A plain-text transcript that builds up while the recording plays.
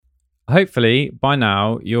Hopefully, by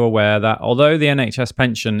now, you're aware that although the NHS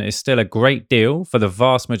pension is still a great deal for the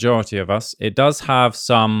vast majority of us, it does have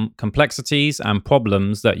some complexities and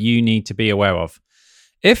problems that you need to be aware of.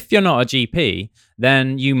 If you're not a GP,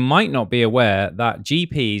 then you might not be aware that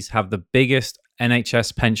GPs have the biggest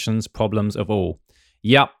NHS pensions problems of all.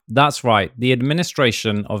 Yep, that's right. The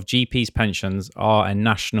administration of GPs' pensions are a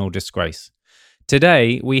national disgrace.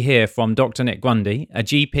 Today, we hear from Dr. Nick Grundy, a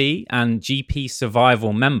GP and GP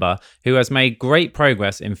Survival member who has made great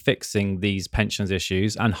progress in fixing these pensions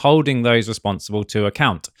issues and holding those responsible to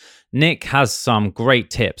account. Nick has some great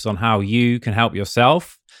tips on how you can help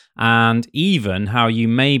yourself and even how you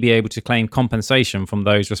may be able to claim compensation from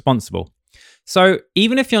those responsible. So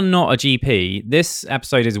even if you're not a GP, this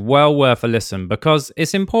episode is well worth a listen because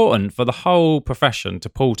it's important for the whole profession to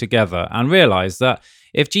pull together and realise that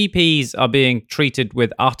if GPs are being treated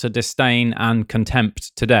with utter disdain and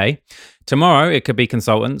contempt today, tomorrow it could be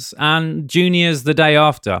consultants and juniors the day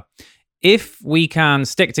after. If we can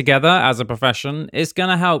stick together as a profession, it's going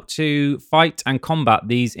to help to fight and combat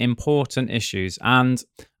these important issues. And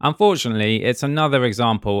unfortunately, it's another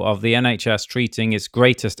example of the NHS treating its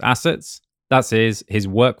greatest assets, that is, his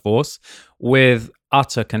workforce, with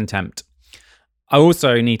utter contempt. I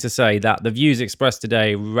also need to say that the views expressed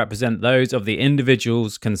today represent those of the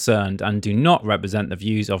individuals concerned and do not represent the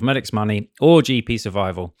views of Medics Money or GP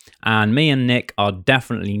Survival. And me and Nick are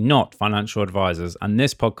definitely not financial advisors, and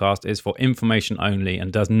this podcast is for information only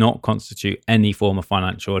and does not constitute any form of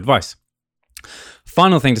financial advice.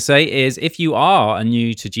 Final thing to say is if you are a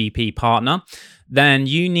new to GP partner, then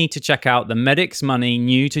you need to check out the Medics Money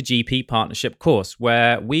New to GP Partnership course,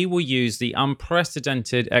 where we will use the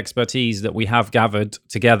unprecedented expertise that we have gathered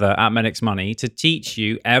together at Medics Money to teach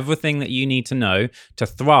you everything that you need to know to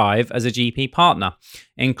thrive as a GP partner,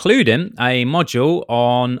 including a module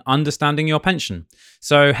on understanding your pension.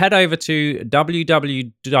 So head over to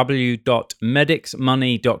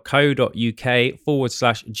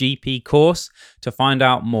www.medicsmoney.co.uk/GP course to find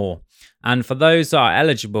out more. And for those that are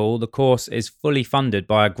eligible, the course is fully funded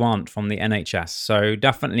by a grant from the NHS. So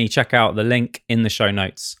definitely check out the link in the show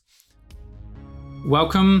notes.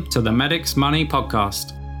 Welcome to the Medics Money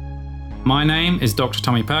podcast. My name is Dr.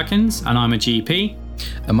 Tommy Perkins and I'm a GP.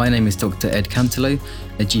 And my name is Dr. Ed Cantelo,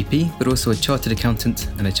 a GP, but also a chartered accountant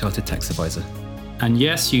and a chartered tax advisor. And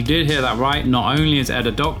yes, you did hear that right. Not only is Ed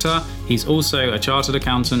a doctor, he's also a chartered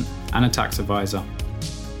accountant and a tax advisor.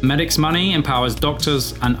 Medics Money empowers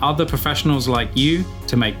doctors and other professionals like you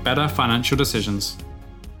to make better financial decisions.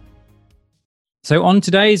 So on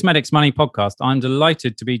today's Medics Money podcast, I'm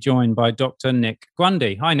delighted to be joined by Dr. Nick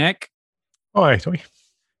Grundy. Hi, Nick. Hi, Tommy.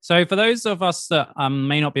 So for those of us that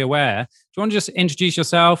may not be aware, do you want to just introduce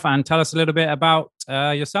yourself and tell us a little bit about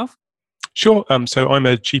yourself? Sure. So I'm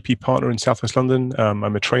a GP partner in South West London.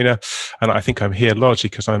 I'm a trainer, and I think I'm here largely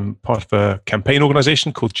because I'm part of a campaign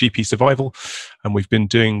organisation called GP Survival, and we've been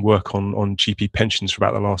doing work on GP pensions for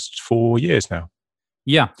about the last 4 years now.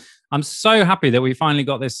 Yeah. I'm so happy that we finally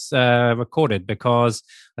got this recorded because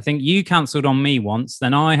I think you cancelled on me once,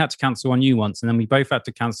 then I had to cancel on you once, and then we both had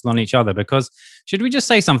to cancel on each other because should we just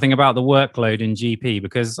say something about the workload in GP?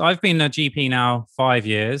 Because I've been a GP now 5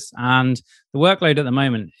 years and the workload at the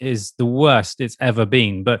moment is the worst it's ever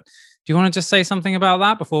been. But do you want to just say something about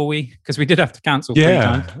that before because we did have to cancel 3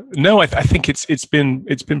 times? No, I think it's been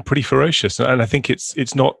pretty ferocious, and I think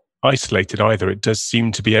it's not isolated either. It does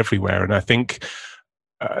seem to be everywhere, and I think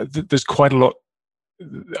there's quite a lot.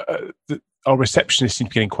 Our receptionists seem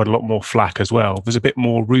to be getting quite a lot more flack as well. There's a bit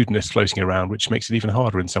more rudeness floating around, which makes it even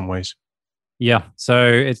harder in some ways. Yeah, so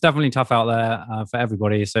it's definitely tough out there for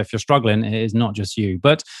everybody. So if you're struggling, it is not just you.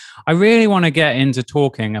 But I really want to get into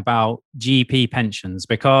talking about GP pensions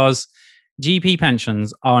because GP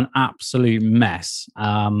pensions are an absolute mess.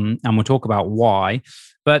 And we'll talk about why.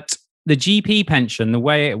 But the GP pension, the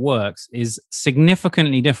way it works is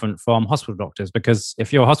significantly different from hospital doctors because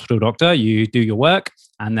if you're a hospital doctor, you do your work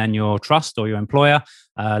and then your trust or your employer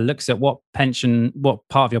looks at what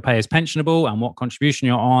part of your pay is pensionable and what contribution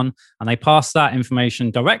you're on. And they pass that information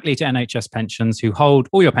directly to NHS pensions who hold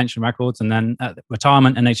all your pension records and then at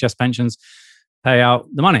retirement, NHS pensions pay out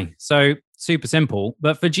the money. So super simple.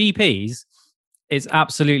 But for GPs, it's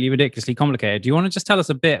absolutely ridiculously complicated. Do you want to just tell us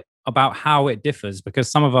a bit about how it differs?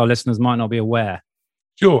 Because some of our listeners might not be aware.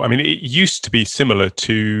 Sure. I mean, it used to be similar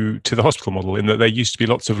to the hospital model in that there used to be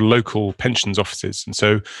lots of local pensions offices. And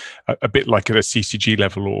so a bit like at a CCG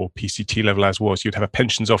level or PCT level as was, you'd have a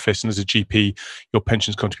pensions office, and as a GP, your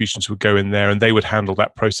pensions contributions would go in there and they would handle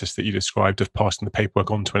that process that you described of passing the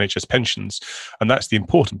paperwork on to NHS pensions. And that's the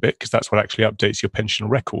important bit because that's what actually updates your pension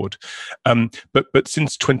record. But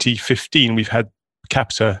since 2015, we've had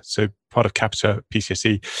Capita, so part of Capita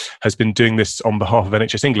PCSE, has been doing this on behalf of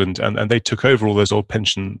NHS England, and they took over all those old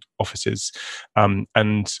pension offices. And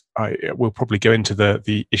we'll probably go into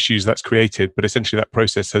the issues that's created, but essentially that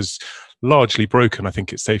process has largely broken, I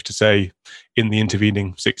think it's safe to say, in the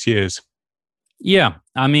intervening 6 years. Yeah,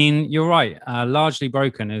 I mean, you're right. Largely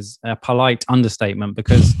broken is a polite understatement,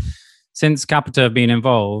 because since Capita have been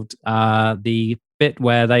involved, the bit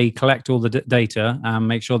where they collect all the data and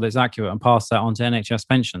make sure that it's accurate and pass that on to NHS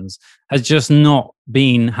pensions has just not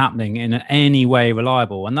been happening in any way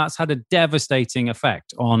reliable. And that's had a devastating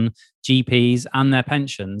effect on GPs and their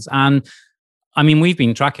pensions. And I mean, we've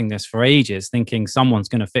been tracking this for ages, thinking someone's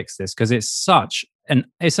going to fix this, because it's such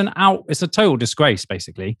it's a total disgrace,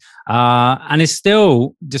 basically, and it's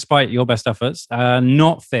still, despite your best efforts,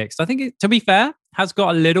 not fixed. I think to be fair, has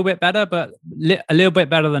got a little bit better, but a little bit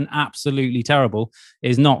better than absolutely terrible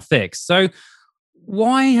is not fixed. So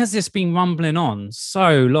why has this been rumbling on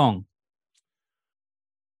so long?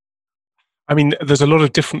 I mean, there's a lot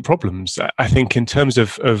of different problems. I think in terms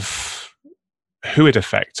of who it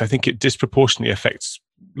affects, I think it disproportionately affects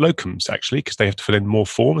locums, actually, because they have to fill in more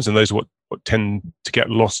forms, and those are what tend to get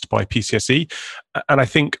lost by PCSE. And I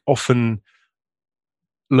think often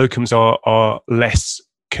locums are less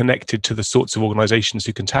connected to the sorts of organizations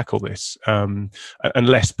who can tackle this, and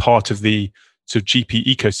less part of the sort of GP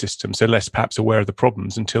ecosystem, so less perhaps aware of the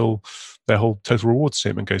problems until their whole total reward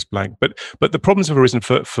statement goes blank. But the problems have arisen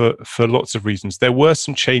for lots of reasons. There were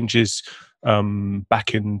some changes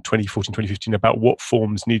back in 2014, 2015 about what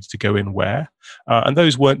forms needed to go in where, and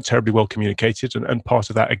those weren't terribly well communicated. And part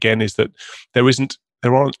of that, again, is that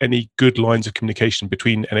there aren't any good lines of communication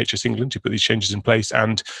between NHS England, who put these changes in place,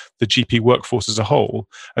 and the GP workforce as a whole.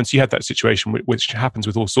 And so you had that situation which happens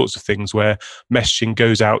with all sorts of things, where messaging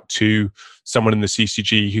goes out to someone in the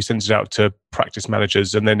CCG who sends it out to practice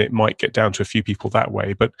managers, and then it might get down to a few people that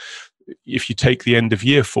way. But if you take the end of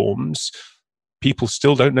year forms, people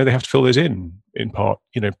still don't know they have to fill those in part,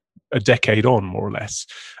 a decade on, more or less.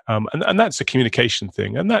 And that's a communication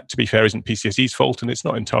thing. And that, to be fair, isn't PCSE's fault, and it's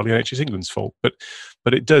not entirely NHS England's fault. But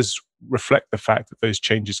it does reflect the fact that those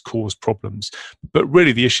changes cause problems. But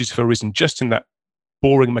really, the issues have arisen just in that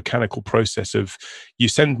boring mechanical process of you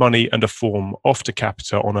send money and a form off to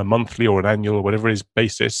Capita on a monthly or an annual or whatever it is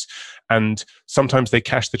basis, and sometimes they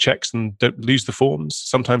cash the checks and don't lose the forms.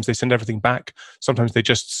 Sometimes they send everything back. Sometimes they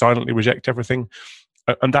just silently reject everything.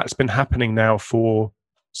 And that's been happening now for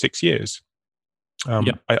 6 years.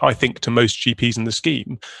 I think to most GPs in the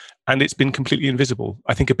scheme, and it's been completely invisible.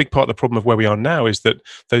 I think a big part of the problem of where we are now is that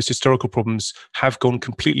those historical problems have gone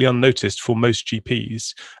completely unnoticed for most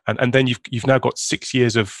GPs, and then you've now got 6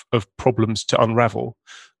 years of problems to unravel.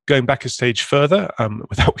 Going back a stage further,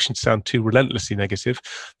 without wishing to sound too relentlessly negative,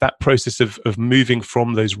 that process of moving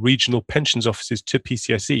from those regional pensions offices to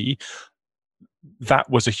PCSE, that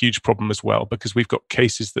was a huge problem as well, because we've got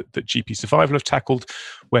cases that GP Survival have tackled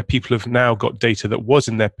where people have now got data that was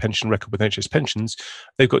in their pension record with NHS Pensions.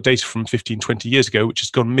 They've got data from 15, 20 years ago, which has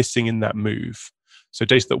gone missing in that move. So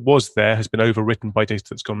data that was there has been overwritten by data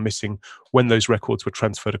that's gone missing when those records were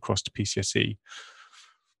transferred across to PCSE.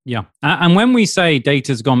 Yeah. And when we say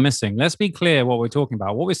data's gone missing, let's be clear what we're talking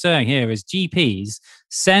about. What we're saying here is GPs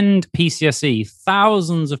send PCSE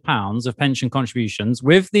thousands of pounds of pension contributions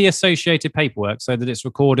with the associated paperwork so that it's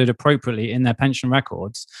recorded appropriately in their pension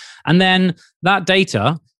records. And then that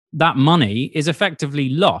data, that money is effectively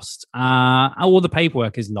lost. All the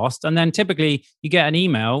paperwork is lost. And then typically you get an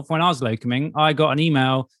email. When I was locuming, I got an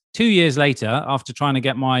email 2 years later, after trying to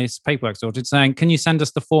get my paperwork sorted, saying, can you send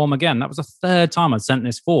us the form again? That was the third time I'd sent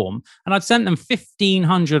this form, and I'd sent them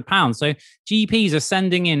 £1,500. So GPs are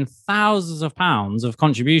sending in thousands of pounds of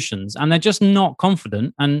contributions, and they're just not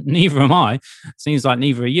confident, and neither am I, seems like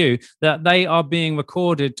neither are you, that they are being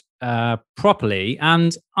recorded properly.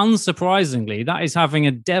 And unsurprisingly, that is having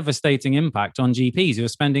a devastating impact on GPs who are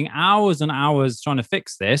spending hours and hours trying to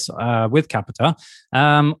fix this with Capita,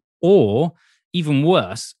 or even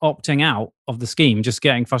worse, opting out of the scheme, just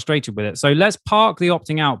getting frustrated with it. So let's park the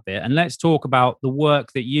opting out bit and let's talk about the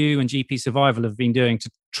work that you and GP Survival have been doing to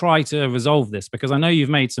try to resolve this, because I know you've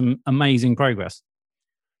made some amazing progress.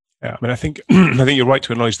 Yeah, I mean, I think you're right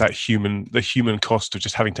to acknowledge the human cost of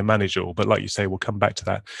just having to manage it all. But like you say, we'll come back to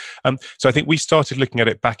that. So I think we started looking at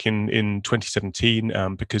it back in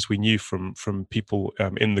 2017 because we knew from people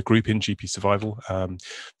in the group in GP Survival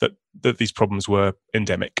that these problems were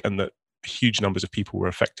endemic and that huge numbers of people were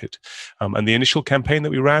affected. And the initial campaign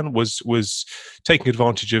that we ran was taking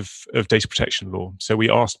advantage of data protection law. So we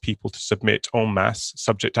asked people to submit en masse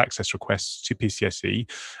subject access requests to PCSE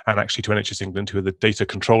and actually to NHS England, who are the data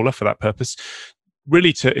controller for that purpose,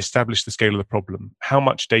 really to establish the scale of the problem. How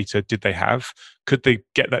much data did they have? Could they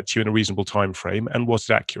get that to you in a reasonable time frame? And was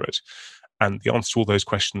it accurate? And the answer to all those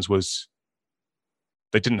questions was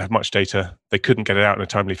they didn't have much data, they couldn't get it out in a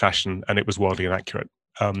timely fashion, and it was wildly inaccurate.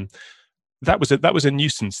 That was a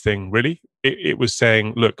nuisance thing, really. It was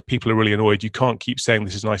saying, look, people are really annoyed. You can't keep saying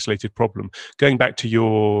this is an isolated problem. Going back to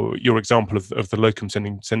your example of the locum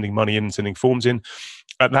sending money in, sending forms in,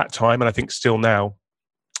 at that time, and I think still now,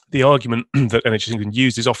 the argument that NHS England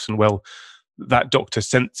used is often, well, that doctor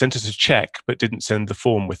sent us a check but didn't send the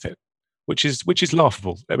form with it, which is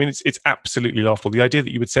laughable. I mean, it's absolutely laughable. The idea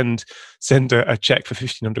that you would send a check for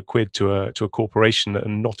 1,500 quid to a corporation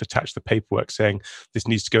and not attach the paperwork saying this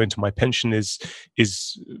needs to go into my pension is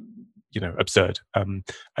absurd. And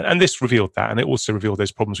this revealed that, and it also revealed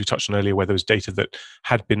those problems we touched on earlier, where there was data that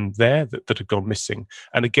had been there that had gone missing.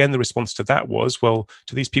 And again, the response to that was, well,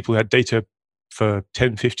 to these people who had data for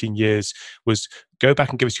 10, 15 years, was go back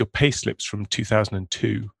and give us your pay slips from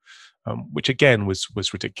 2002. Which again was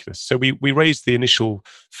ridiculous. So we raised the initial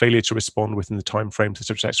failure to respond within the time frame to the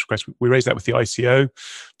subject access request. We raised that with the ICO.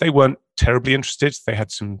 They weren't terribly interested. They had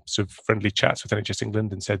some sort of friendly chats with NHS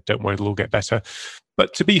England and said, don't worry, it'll all get better.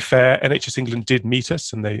 But to be fair, NHS England did meet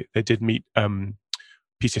us, and they did meet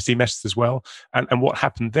PCSE Methods as well. And what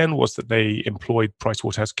happened then was that they employed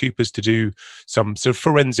PricewaterhouseCoopers to do some sort of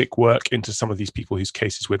forensic work into some of these people whose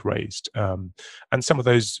cases we'd raised. And some of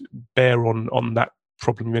those bear on that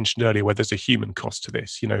problem you mentioned earlier, where there's a human cost to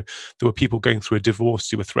this. There were people going through a divorce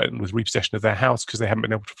who were threatened with repossession of their house because they hadn't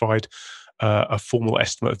been able to provide a formal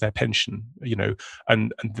estimate of their pension.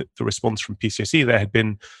 And the response from PCSE there had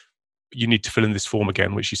been, you need to fill in this form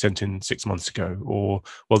again, which you sent in 6 months ago, or,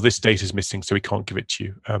 well, this data is missing, so we can't give it to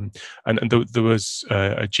you. And there was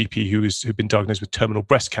a GP who'd been diagnosed with terminal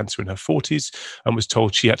breast cancer in her 40s and was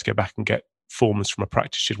told she had to go back and get forms from a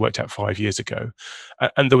practice she'd worked out 5 years ago.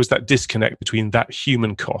 And there was that disconnect between that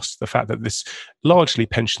human cost, the fact that this largely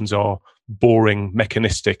pensions are boring,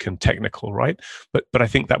 mechanistic and technical, right? But I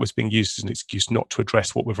think that was being used as an excuse not to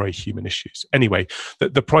address what were very human issues. Anyway, the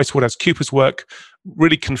PricewaterhouseCoopers work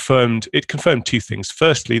really confirmed two things.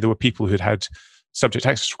 Firstly, there were people who'd had subject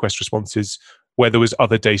access request responses where there was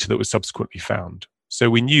other data that was subsequently found. So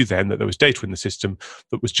we knew then that there was data in the system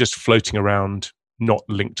that was just floating around, not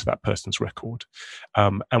linked to that person's record.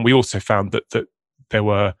 And we also found that there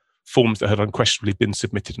were forms that had unquestionably been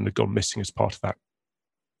submitted and had gone missing as part of that.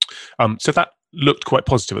 So that looked quite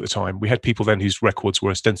positive at the time. We had people then whose records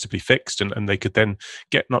were ostensibly fixed, and they could then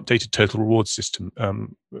get an updated total reward system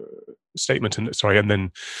statement, and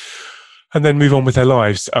then move on with their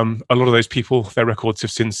lives. A lot of those people, their records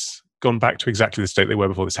have since gone back to exactly the state they were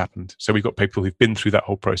before this happened. So we've got people who've been through that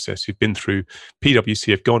whole process, who've been through PwC,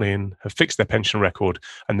 have gone in, have fixed their pension record,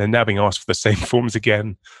 and they're now being asked for the same forms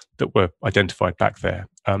again that were identified back there.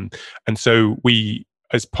 And so we,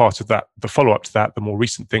 as part of that, the follow-up to that, the more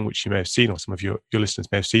recent thing, which you may have seen, or some of your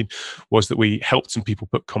listeners may have seen, was that we helped some people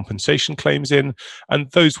put compensation claims in, and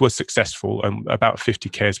those were successful. And about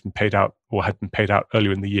 50k has been paid out, or had been paid out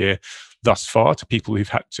earlier in the year thus far, to people who've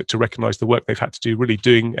had to recognise the work they've had to do, really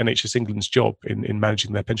doing NHS England's job in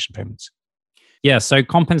managing their pension payments. Yeah, so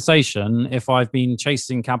compensation, if I've been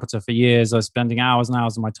chasing Capita for years, or spending hours and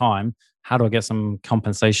hours of my time, how do I get some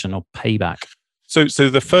compensation or payback? So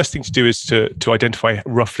the first thing to do is to identify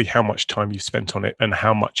roughly how much time you've spent on it and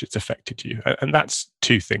how much it's affected you. And that's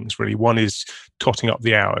two things, really. One is totting up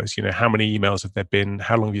the hours. How many emails have there been?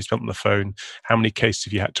 How long have you spent on the phone? How many cases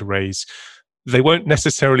have you had to raise? They won't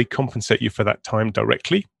necessarily compensate you for that time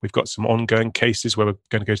directly. We've got some ongoing cases where we're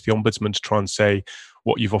going to go to the Ombudsman to try and say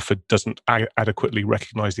what you've offered doesn't adequately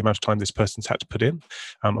recognise the amount of time this person's had to put in,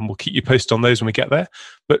 and we'll keep you posted on those when we get there.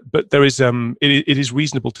 But there is it is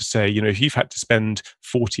reasonable to say, if you've had to spend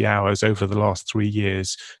 40 hours over the last 3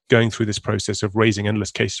 years going through this process of raising endless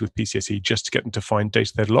cases with PCSE just to get them to find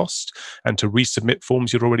data they'd lost and to resubmit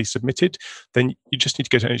forms you'd already submitted, then you just need to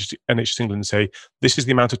go to NHS England and say, this is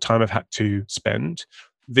the amount of time I've had to spend.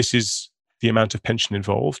 This is the amount of pension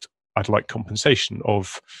involved. I'd like compensation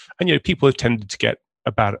of, and people have tended to get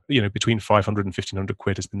about between 500 and 1,500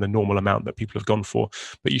 quid has been the normal amount that people have gone for,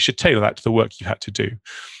 but you should tailor that to the work you had to do.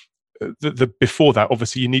 Before that,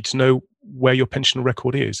 obviously, you need to know where your pension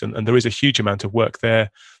record is, and there is a huge amount of work there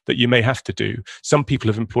that you may have to do. Some people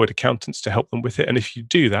have employed accountants to help them with it, and if you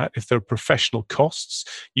do that, if there are professional costs,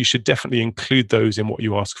 you should definitely include those in what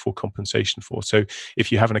you ask for compensation for. So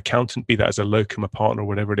if you have an accountant, be that as a locum, a partner, or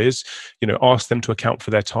whatever it is, ask them to account for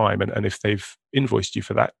their time, and if they've invoiced you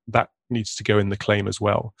for that, that needs to go in the claim as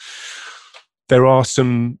well. There are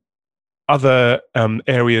some other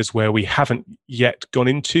areas where we haven't yet gone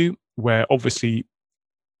into, where obviously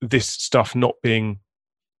this stuff not being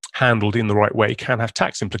handled in the right way can have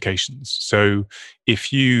tax implications. So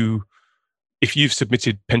if you've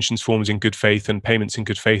submitted pensions forms in good faith and payments in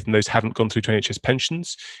good faith, and those haven't gone through to NHS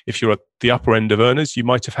pensions, if you're at the upper end of earners, you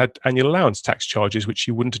might have had annual allowance tax charges, which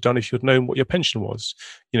you wouldn't have done if you'd known what your pension was.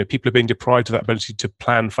 People are being deprived of that ability to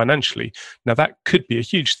plan financially. Now, that could be a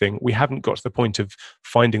huge thing. We haven't got to the point of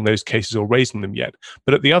finding those cases or raising them yet.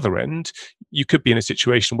 But at the other end, you could be in a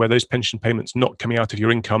situation where those pension payments not coming out of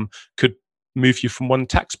your income could move you from one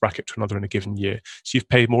tax bracket to another in a given year. So you've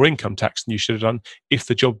paid more income tax than you should have done if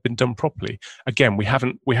the job had been done properly. Again, we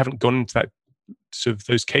haven't gone into that sort of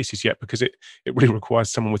those cases yet, because it really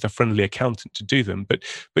requires someone with a friendly accountant to do them. But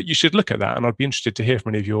you should look at that, and I'd be interested to hear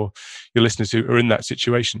from any of your listeners who are in that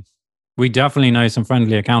situation. We definitely know some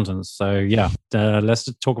friendly accountants. So yeah,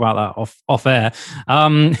 let's talk about that off air.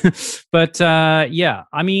 Yeah,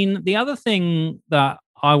 I mean, the other thing that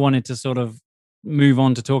I wanted to sort of move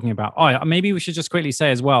on to talking about, maybe we should just quickly say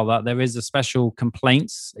as well that there is a special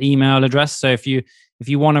complaints email address. So if you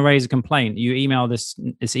want to raise a complaint, you email this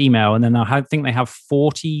email, and then I think they have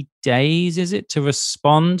 40 days, is it, to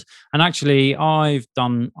respond. And actually, I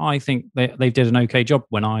think they did an okay job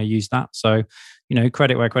when I used that. So,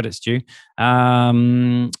 credit where credit's due.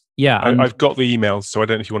 Yeah, I've got the emails, so I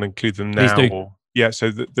don't know if you want to include them now. Please do. Or yeah,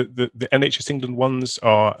 so the NHS England ones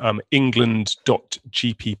are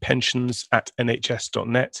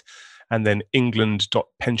england.gppensions@nhs.net, and then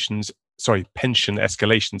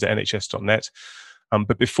pensionescalations@nhs.net.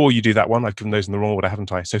 But before you do that one, I've given those in the wrong order,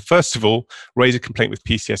 haven't I? So first of all, raise a complaint with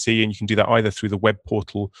PCSE, and you can do that either through the web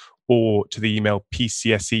portal or to the email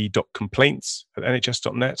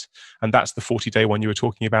pcse.complaints@nhs.net. And that's the 40-day one you were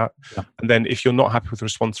talking about. Yeah. And then if you're not happy with the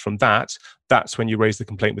response from that, that's when you raise the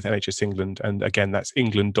complaint with NHS England. And again, that's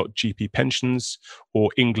england.gppensions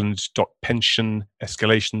or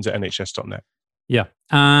england.pensionescalations@nhs.net. Yeah.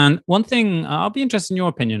 And one thing, I'll be interested in your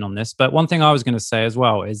opinion on this, but one thing I was going to say as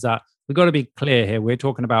well is that we've got to be clear here. We're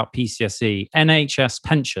talking about PCSE. NHS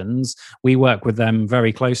pensions, we work with them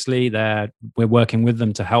very closely. We're working with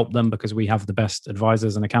them to help them because we have the best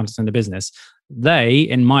advisors and accountants in the business. They,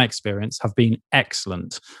 in my experience, have been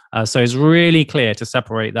excellent. So it's really clear to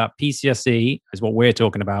separate that. PCSE is what we're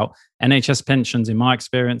talking about. NHS pensions, in my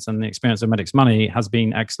experience and the experience of Medics Money, has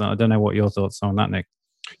been excellent. I don't know what your thoughts are on that, Nick.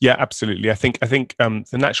 Yeah, absolutely. I think the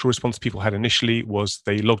natural response people had initially was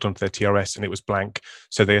they logged onto their TRS and it was blank.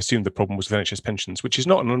 So they assumed the problem was with NHS pensions, which is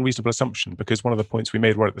not an unreasonable assumption, because one of the points we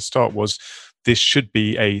made right at the start was this should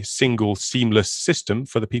be a single seamless system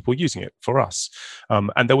for the people using it, for us.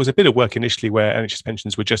 And there was a bit of work initially where NHS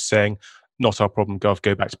pensions were just saying, not our problem, Gov,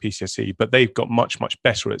 go back to PCSE. But they've got much, much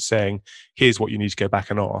better at saying, here's what you need to go back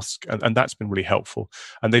and ask. And that's been really helpful.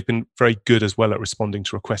 And they've been very good as well at responding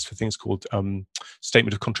to requests for things called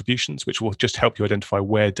statement of contributions, which will just help you identify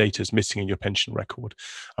where data is missing in your pension record.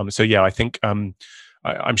 So yeah, I think I'm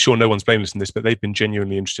sure no one's blameless in this, but they've been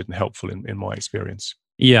genuinely interested and helpful in my experience.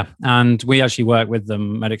 Yeah, and we actually work with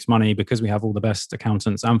them, Medics Money, because we have all the best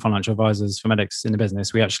accountants and financial advisors for medics in the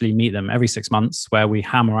business. We actually meet them every 6 months where we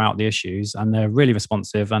hammer out the issues, and they're really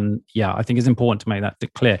responsive. And yeah, I think it's important to make that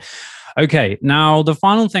clear. Okay, now the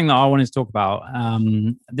final thing that I wanted to talk about,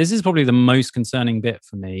 this is probably the most concerning bit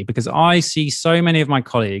for me, because I see so many of my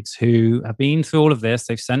colleagues who have been through all of this.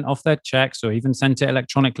 They've sent off their checks or even sent it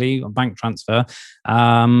electronically on bank transfer,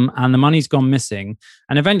 and the money's gone missing.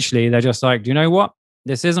 And eventually they're just like, do you know what?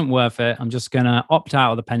 This isn't worth it. I'm just going to opt out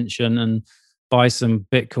of the pension and buy some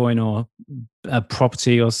Bitcoin or a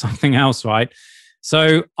property or something else, right?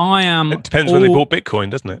 So I am. It depends when they bought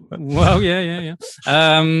Bitcoin, doesn't it? Well, yeah.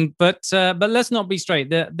 But let's not be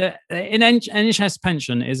straight. The NHS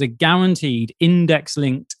pension is a guaranteed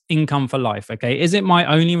index-linked income for life. Okay, is it my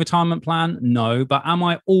only retirement plan? No, but am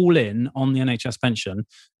I all in on the NHS pension?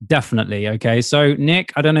 Definitely. Okay, so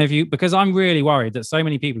Nick, I don't know if you, because I'm really worried that so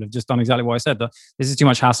many people have just done exactly what I said. That this is too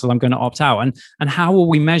much hassle. I'm going to opt out. And how will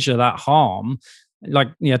we measure that harm? Like,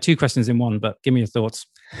 yeah, two questions in one. But give me your thoughts.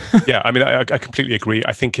 Yeah, I mean, I completely agree.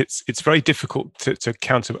 I think it's very difficult to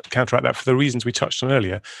counteract that for the reasons we touched on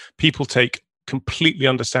earlier. People take completely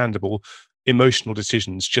understandable emotional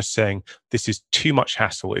decisions, just saying this is too much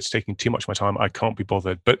hassle. It's taking too much of my time. I can't be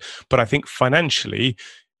bothered. But I think financially,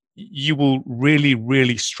 you will really,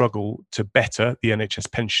 really struggle to better the NHS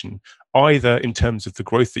pension either in terms of the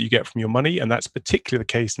growth that you get from your money, and that's particularly the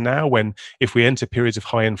case now when, if we enter periods of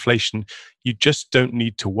high inflation, you just don't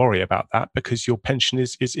need to worry about that because your pension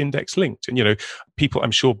is index linked. And, people,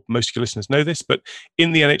 I'm sure most of your listeners know this, but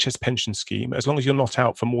in the NHS pension scheme, as long as you're not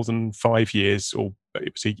out for more than 5 years, or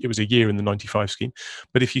it was a year in the 95 scheme,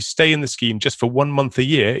 but if you stay in the scheme just for 1 month a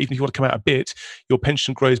year, even if you want to come out a bit, your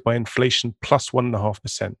pension grows by inflation plus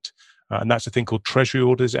 1.5%. And that's a thing called treasury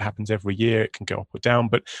orders. It happens every year. It can go up or down,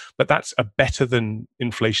 but that's a better than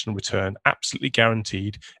inflation return, absolutely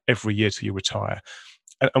guaranteed every year till you retire.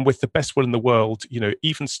 And with the best will in the world,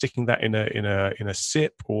 even sticking that in a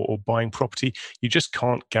SIP or buying property, you just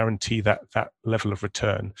can't guarantee that level of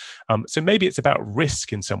return. So maybe it's about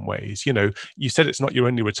risk in some ways. You said it's not your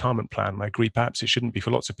only retirement plan. I agree. Perhaps it shouldn't be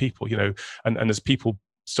for lots of people. And as people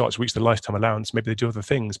start to reach the lifetime allowance, maybe they do other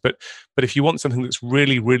things. But if you want something that's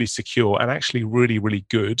really, really secure and actually really, really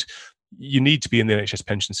good, you need to be in the NHS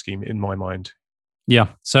pension scheme, in my mind. Yeah.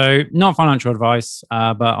 So not financial advice,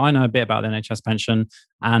 but I know a bit about the NHS pension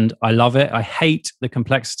and I love it. I hate the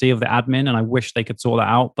complexity of the admin and I wish they could sort that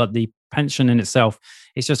out. But the pension in itself,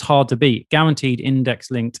 it's just hard to beat. Guaranteed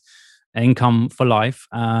index linked income for life.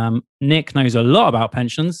 Nick knows a lot about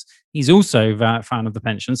pensions. He's also a fan of the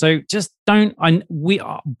pension. So just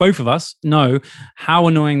both of us know how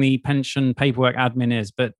annoying the pension paperwork admin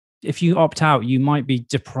is. But if you opt out, you might be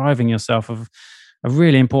depriving yourself of a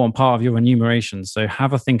really important part of your remuneration. So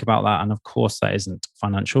have a think about that. And of course, that isn't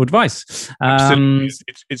financial advice.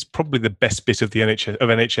 It's probably the best bit of the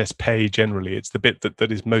NHS pay generally. It's the bit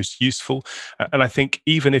that is most useful. And I think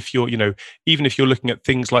even if you're looking at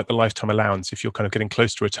things like the lifetime allowance, if you're kind of getting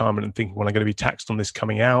close to retirement and thinking, well, I'm going to be taxed on this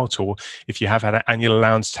coming out, or if you have had annual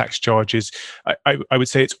allowance tax charges, I would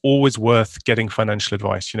say it's always worth getting financial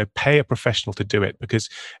advice. Pay a professional to do it, because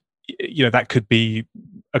that could be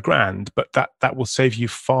 $1,000, but that will save you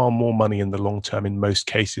far more money in the long term in most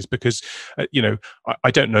cases, because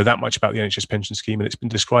I don't know that much about the NHS pension scheme, and it's been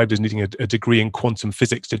described as needing a degree in quantum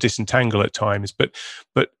physics to disentangle at times, but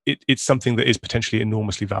it's something that is potentially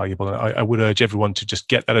enormously valuable, and I would urge everyone to just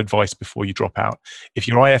get that advice before you drop out. If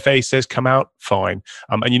your IFA says come out, fine,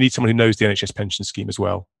 and you need someone who knows the NHS pension scheme as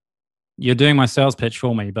well. You're doing my sales pitch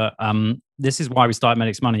for me, but this is why we started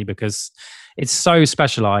Medics Money, because it's so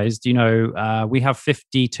specialized. We have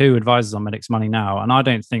 52 advisors on Medics Money now, and I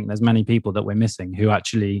don't think there's many people that we're missing who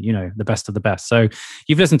actually, the best of the best. So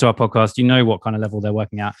you've listened to our podcast, you know what kind of level they're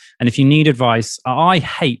working at. And if you need advice, I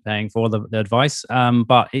hate paying for the advice,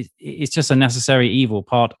 but it's just a necessary evil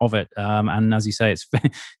part of it. And as you say, it's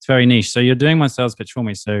very niche. So you're doing my sales pitch for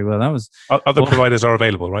me. So that was... Other providers are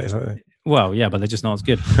available, right? Is that right? Well, yeah, but they're just not as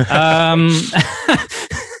good.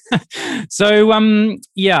 So,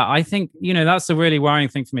 I think, that's a really worrying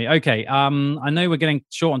thing for me. Okay. I know we're getting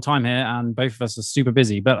short on time here and both of us are super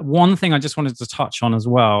busy, but one thing I just wanted to touch on as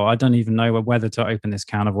well, I don't even know whether to open this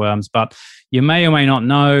can of worms, but you may or may not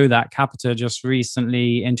know that Capita just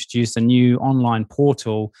recently introduced a new online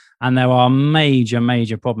portal, and there are major,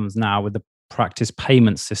 major problems now with the practice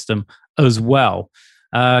payment system as well.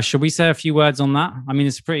 Should we say a few words on that? I mean,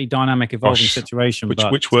 it's a pretty dynamic, evolving situation.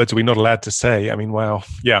 Which words are we not allowed to say? I mean, wow.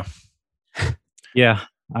 Yeah. Yeah.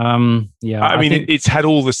 I mean, it's had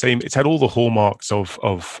all the hallmarks of,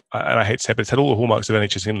 and I hate to say it, but it's had all the hallmarks of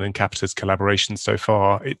NHS England and Capita's collaboration so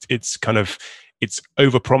far. It's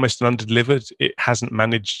overpromised and underdelivered. It hasn't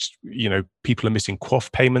managed, people are missing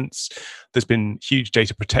QOF payments. There's been huge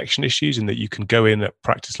data protection issues in that you can go in at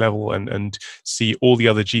practice level and see all the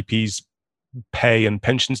other GPs' pay and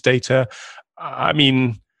pensions data. I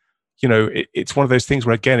mean, it's one of those things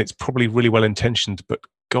where, again, it's probably really well intentioned, but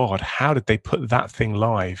God, how did they put that thing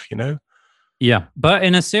live? Yeah, but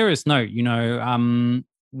in a serious note,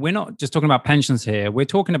 we're not just talking about pensions here. We're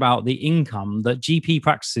talking about the income that GP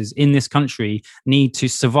practices in this country need to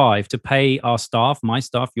survive, to pay our staff, my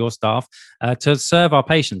staff, your staff, to serve our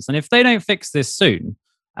patients. And if they don't fix this soon,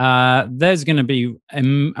 there's going to be a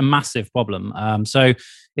massive problem. So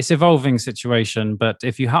it's an evolving situation, but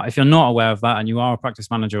if you're not aware of that and you are a practice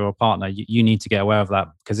manager or a partner, you need to get aware of that,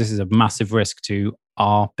 because this is a massive risk to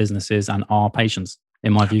our businesses and our patients,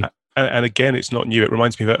 in my view. And again, it's not new. It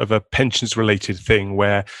reminds me of a pensions-related thing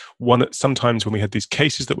where sometimes when we had these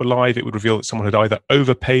cases that were live, it would reveal that someone had either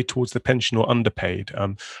overpaid towards the pension or underpaid.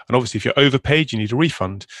 And obviously, if you're overpaid, you need a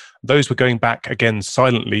refund. Those were going back, again,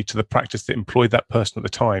 silently to the practice that employed that person at the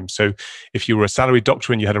time. So if you were a salaried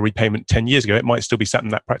doctor and you had a repayment 10 years ago, it might still be sat in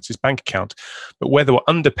that practice's bank account. But where there were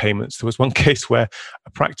underpayments, there was one case where a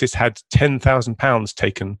practice had £10,000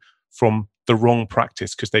 taken from the wrong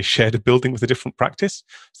practice because they shared a building with a different practice.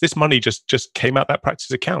 So this money just came out that practice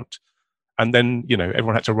account. And then,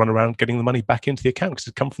 everyone had to run around getting the money back into the account because it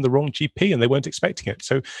had come from the wrong GP and they weren't expecting it.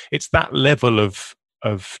 So it's that level of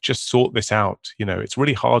just sort this out. It's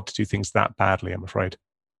really hard to do things that badly, I'm afraid.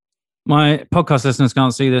 My podcast listeners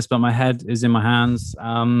can't see this, but my head is in my hands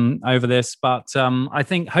over this. But I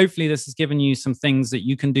think hopefully this has given you some things that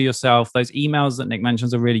you can do yourself. Those emails that Nick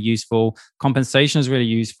mentions are really useful. Compensation is really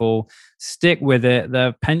useful. Stick with it.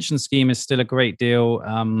 The pension scheme is still a great deal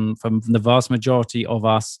from the vast majority of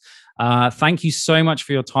us. Thank you so much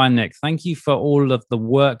for your time, Nick. Thank you for all of the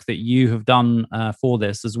work that you have done for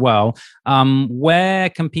this as well. Where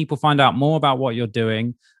can people find out more about what you're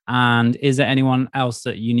doing? And is there anyone else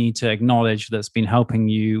that you need to acknowledge that's been helping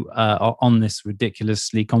you on this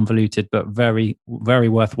ridiculously convoluted but very, very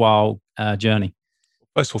worthwhile journey?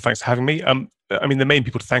 First of all, thanks for having me. The main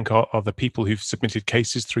people to thank are the people who've submitted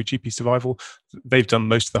cases through GP Survival. They've done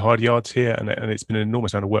most of the hard yards here, and it's been an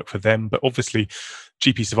enormous amount of work for them. But obviously,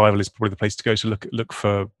 GP Survival is probably the place to go to look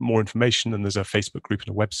for more information. And there's a Facebook group and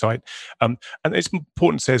a website. And it's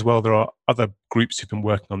important to say as well, there are other groups who've been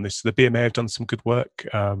working on this. So the BMA have done some good work,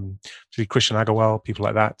 particularly Christian Agarwal, people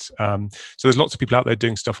like that. So there's lots of people out there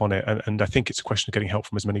doing stuff on it. And I think it's a question of getting help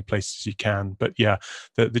from as many places as you can. But yeah,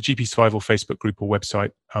 the GP Survival Facebook group or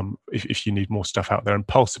website, if you need more stuff out there. And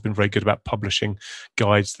Pulse have been very good about publishing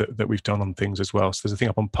guides that we've done on things as well. So there's a thing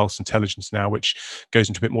up on Pulse Intelligence now, which goes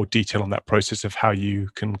into a bit more detail on that process of how you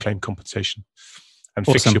can claim compensation and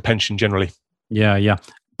fix your pension generally. Yeah.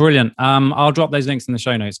 Brilliant. I'll drop those links in the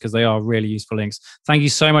show notes because they are really useful links. Thank you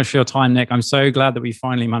so much for your time, Nick. I'm so glad that we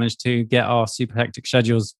finally managed to get our super hectic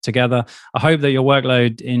schedules together. I hope that your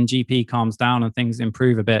workload in GP calms down and things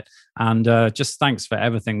improve a bit. And just thanks for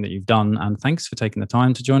everything that you've done. And thanks for taking the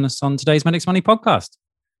time to join us on today's Medics Money podcast.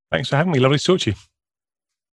 Thanks for having me. Lovely to talk to you.